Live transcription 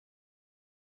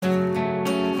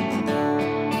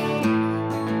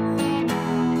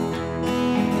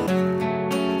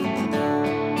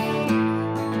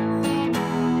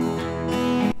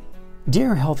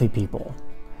Dear healthy people,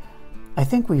 I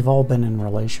think we've all been in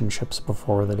relationships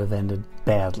before that have ended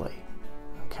badly,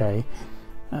 okay?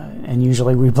 And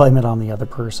usually we blame it on the other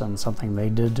person, something they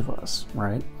did to us,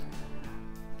 right?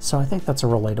 So I think that's a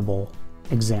relatable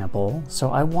example.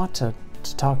 So I want to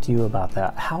talk to you about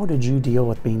that. How did you deal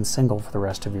with being single for the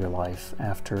rest of your life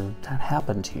after that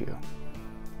happened to you?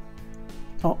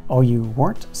 Oh, you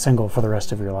weren't single for the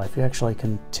rest of your life. You actually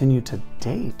continued to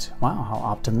date. Wow, how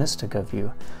optimistic of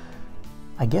you.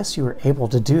 I guess you were able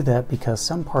to do that because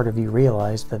some part of you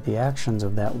realized that the actions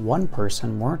of that one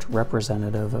person weren't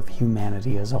representative of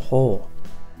humanity as a whole.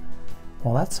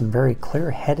 Well, that's some very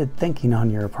clear-headed thinking on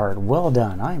your part. Well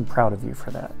done. I am proud of you for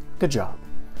that. Good job.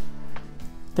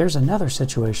 There's another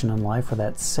situation in life where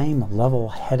that same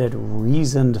level-headed,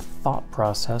 reasoned thought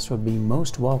process would be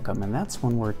most welcome, and that's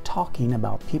when we're talking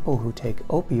about people who take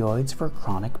opioids for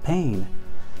chronic pain.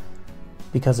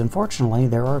 Because unfortunately,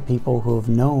 there are people who have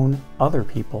known other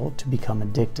people to become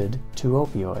addicted to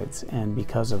opioids, and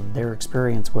because of their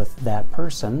experience with that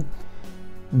person,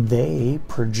 they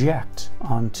project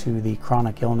onto the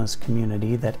chronic illness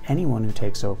community that anyone who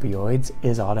takes opioids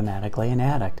is automatically an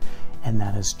addict, and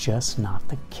that is just not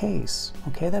the case.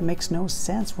 Okay, that makes no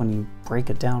sense when you break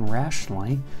it down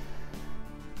rationally.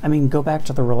 I mean, go back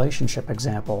to the relationship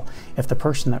example. If the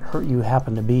person that hurt you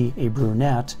happened to be a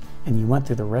brunette and you went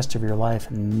through the rest of your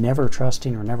life never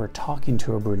trusting or never talking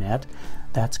to a brunette,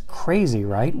 that's crazy,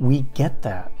 right? We get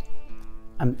that.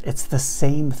 It's the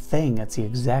same thing. It's the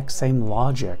exact same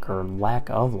logic or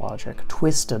lack of logic,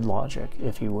 twisted logic,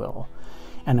 if you will.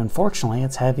 And unfortunately,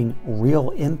 it's having real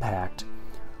impact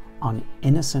on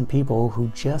innocent people who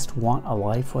just want a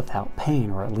life without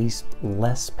pain, or at least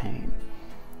less pain.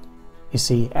 You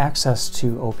see, access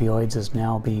to opioids is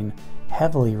now being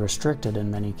heavily restricted in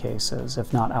many cases,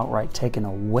 if not outright taken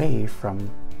away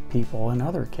from people in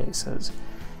other cases.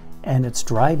 And it's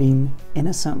driving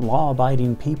innocent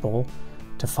law-abiding people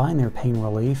to find their pain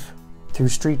relief through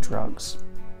street drugs.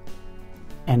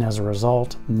 And as a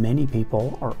result, many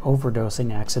people are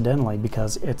overdosing accidentally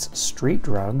because it's street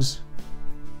drugs.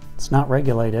 It's not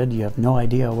regulated, you have no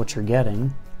idea what you're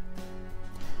getting,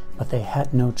 but they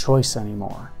had no choice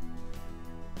anymore.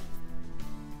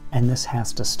 And this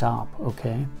has to stop,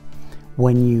 okay?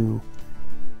 When you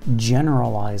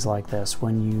generalize like this,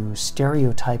 when you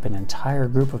stereotype an entire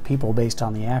group of people based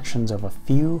on the actions of a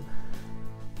few,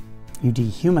 you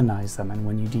dehumanize them. And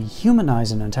when you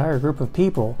dehumanize an entire group of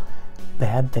people,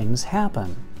 bad things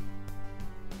happen.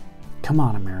 Come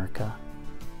on, America.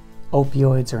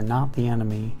 Opioids are not the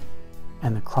enemy,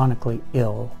 and the chronically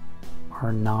ill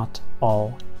are not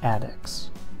all addicts.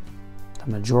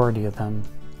 The majority of them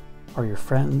are your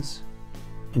friends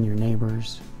and your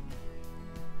neighbors,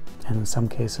 and in some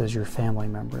cases your family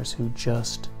members who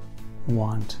just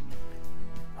want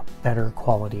a better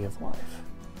quality of life.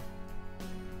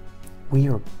 We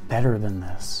are better than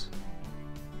this,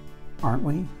 aren't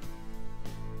we?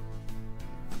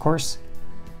 Of course,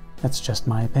 that's just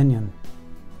my opinion.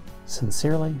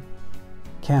 Sincerely,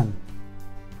 Ken.